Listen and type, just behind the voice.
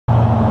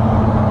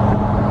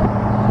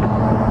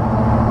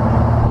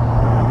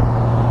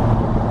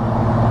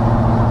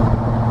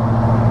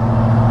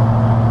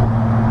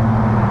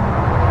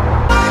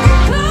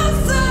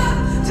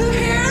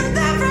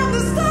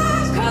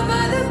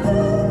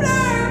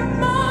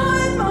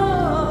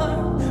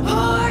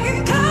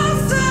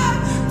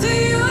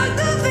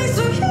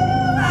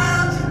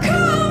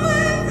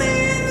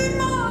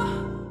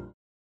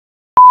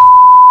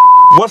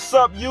What's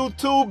up,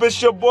 YouTube?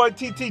 It's your boy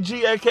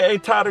TTG, aka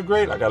Ty the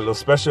Great. I got a little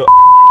special.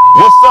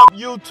 What's up,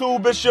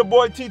 YouTube? It's your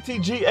boy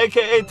TTG,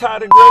 aka Ty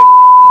the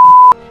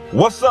Great.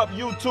 What's up,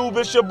 YouTube?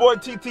 It's your boy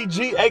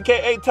TTG,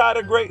 aka Ty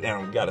the Great,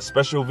 and we got a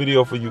special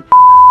video for you.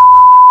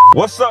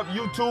 What's up,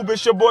 YouTube?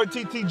 It's your boy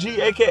TTG,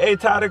 aka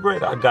Ty the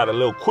Great. I got a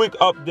little quick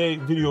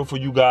update video for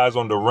you guys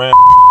on the Ram.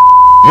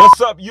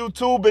 What's up,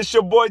 YouTube? It's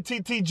your boy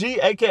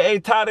TTG, aka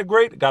Ty the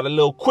Great. Got a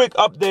little quick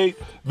update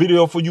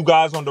video for you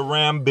guys on the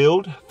Ram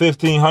build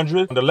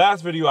 1500. In the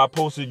last video I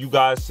posted, you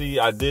guys see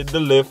I did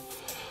the lift.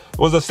 It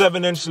was a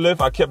 7-inch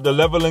lift. I kept the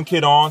leveling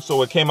kit on,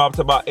 so it came up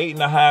to about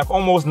 8.5,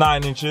 almost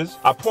 9 inches.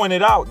 I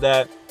pointed out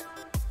that,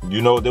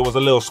 you know, there was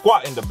a little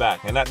squat in the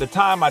back, and at the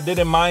time I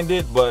didn't mind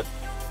it, but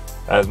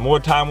as more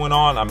time went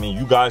on, I mean,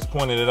 you guys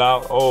pointed it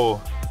out.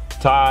 Oh,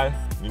 Ty,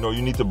 you know,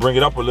 you need to bring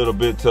it up a little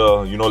bit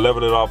to, you know,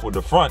 level it off with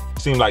the front.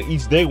 It seemed like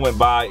each day went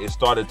by, it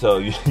started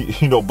to,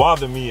 you know,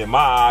 bother me in my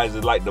eyes.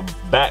 It's like the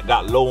back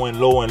got lower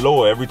and lower and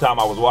lower. Every time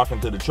I was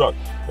walking to the truck,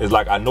 it's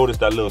like I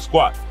noticed that little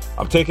squat.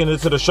 I'm taking it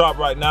to the shop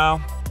right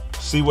now,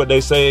 see what they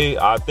say.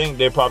 I think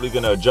they're probably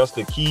gonna adjust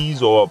the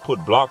keys or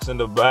put blocks in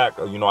the back,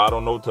 you know, I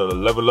don't know, to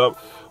level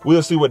up.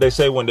 We'll see what they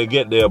say when they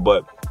get there,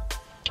 but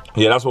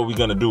yeah, that's what we're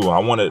gonna do. I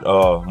want it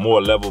more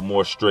level,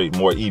 more straight,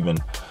 more even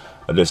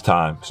this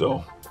time.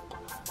 So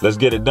let's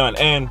get it done.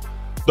 And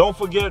don't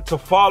forget to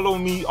follow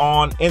me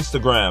on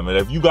Instagram. And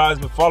if you guys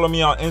will follow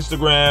me on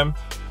Instagram,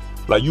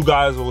 like, you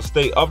guys will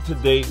stay up to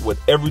date with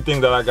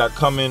everything that I got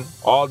coming,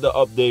 all the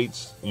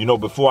updates, you know,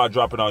 before I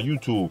drop it on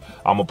YouTube.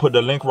 I'm gonna put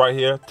the link right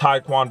here,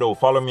 Taekwondo.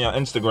 Follow me on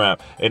Instagram.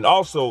 And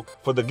also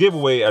for the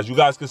giveaway, as you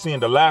guys can see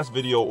in the last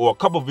video or a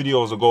couple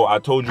videos ago, I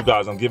told you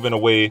guys I'm giving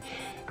away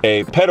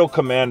a pedal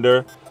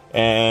commander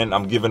and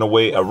I'm giving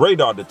away a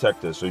radar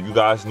detector. So you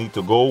guys need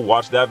to go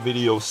watch that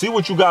video, see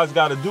what you guys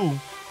got to do,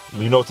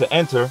 you know, to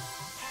enter.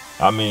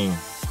 I mean,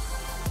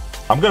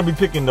 I'm gonna be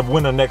picking the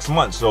winner next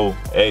month, so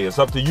hey, it's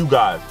up to you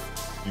guys.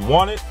 You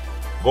want it,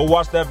 go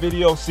watch that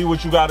video, see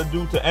what you got to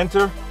do to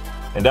enter,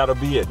 and that'll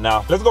be it.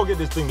 Now let's go get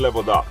this thing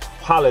leveled up.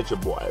 Holla at your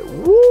boy.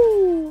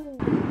 Woo!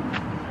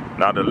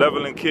 Now the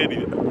leveling kit,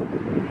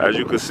 as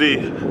you can see,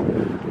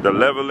 the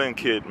leveling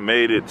kit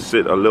made it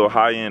sit a little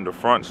higher in the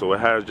front, so it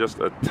has just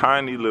a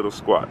tiny little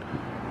squat,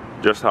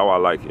 just how I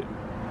like it.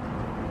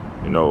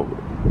 You know,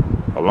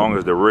 as long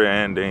as the rear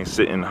end ain't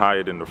sitting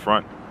higher than the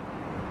front.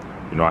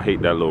 You know, I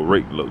hate that little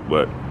rake look,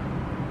 but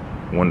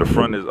when the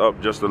front is up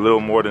just a little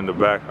more than the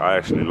back, I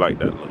actually like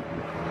that look.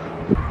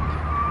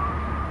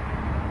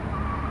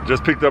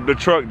 Just picked up the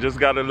truck, just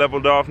got it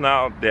leveled off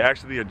now. They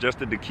actually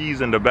adjusted the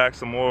keys in the back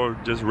some more,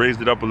 just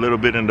raised it up a little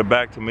bit in the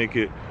back to make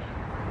it,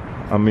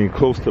 I mean,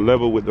 close to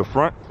level with the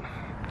front.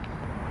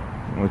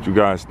 What you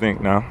guys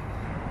think now?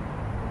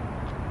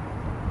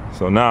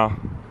 So now,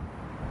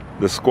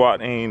 the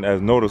squat ain't as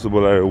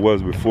noticeable as it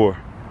was before.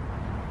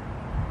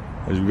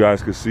 As you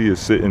guys can see, it's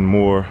sitting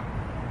more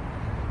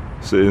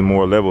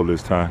level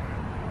this time.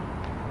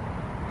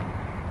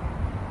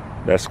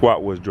 That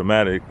squat was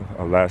dramatic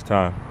last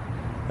time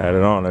I had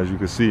it on. As you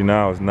can see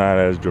now, it's not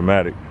as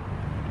dramatic.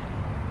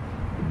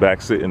 The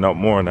back sitting up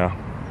more now.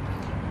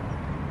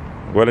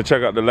 Go ahead and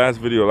check out the last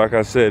video. Like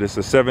I said, it's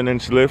a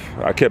 7-inch lift.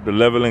 I kept the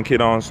leveling kit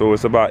on, so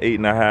it's about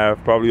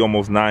 8.5, probably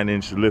almost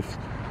 9-inch lift.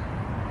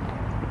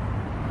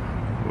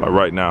 Like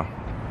right now,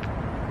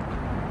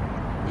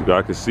 as you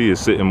guys can see,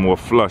 it's sitting more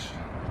flush.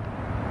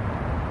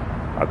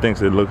 I think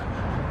it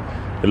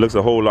looks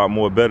a whole lot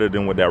more better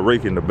than with that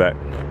rake in the back.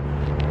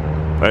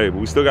 Hey, but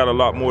we still got a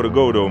lot more to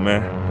go though,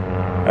 man.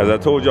 As I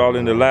told y'all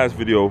in the last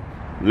video,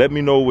 let me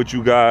know what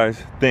you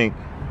guys think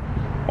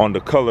on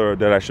the color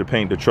that I should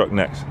paint the truck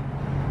next.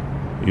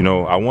 You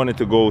know, I wanted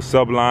to go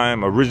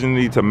Sublime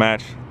originally to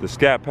match the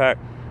Scat Pack.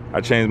 I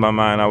changed my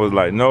mind. I was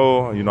like,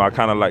 no, you know, I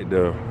kind of like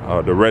the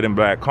red and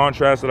black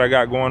contrast that I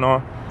got going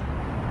on.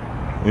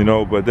 You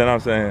know, but then I'm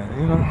saying,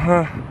 you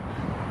know,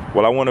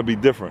 well, I want to be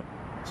different.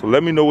 So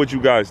let me know what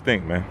you guys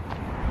think, man.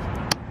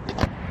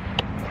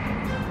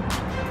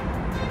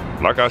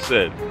 Like I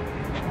said,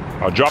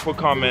 I'll drop a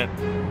comment.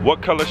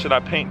 What color should I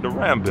paint the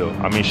Ram build?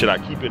 I mean, should I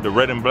keep it the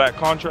red and black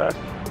contrast?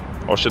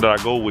 Or should I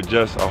go with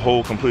just a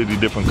whole completely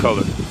different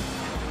color?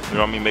 You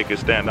know what I mean? Make it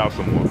stand out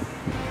some more.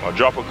 I'll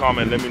drop a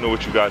comment, let me know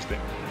what you guys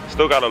think.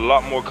 Still got a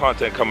lot more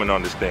content coming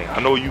on this thing. I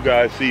know you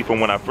guys see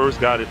from when I first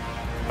got it.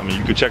 I mean,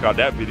 you can check out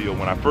that video.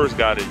 When I first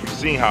got it, you've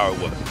seen how it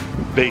was.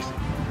 Basic.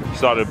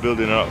 Started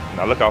building it up.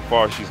 Now look how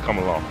far she's come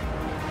along.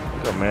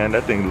 Look, man,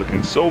 that thing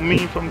looking so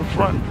mean from the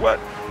front. What?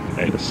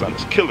 Hey, the sun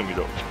is killing me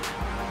though.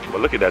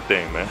 But look at that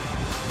thing, man.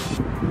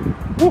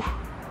 Woo.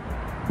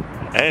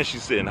 And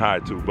she's sitting high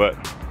too, but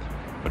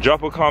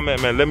drop a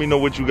comment, man. Let me know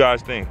what you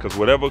guys think, because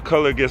whatever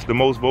color gets the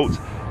most votes,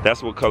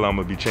 that's what color I'm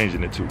gonna be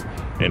changing it to.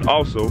 And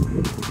also,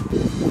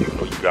 you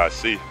know, you guys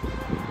see,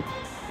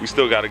 we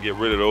still got to get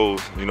rid of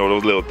those, you know,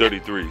 those little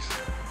 33s.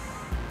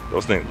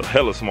 Those things are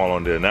hella small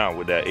on there now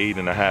with that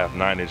 8.5,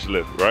 9-inch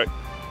lift, right?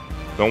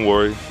 Don't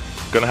worry,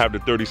 gonna have the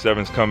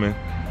 37s coming,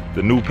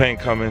 the new paint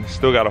coming.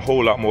 Still got a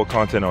whole lot more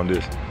content on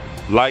this.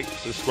 like,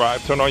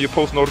 subscribe, turn on your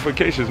post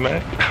notifications,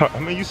 man. I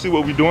mean, you see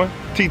what we doing.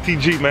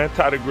 TTG, man,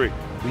 Ty the Great.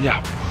 We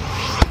out.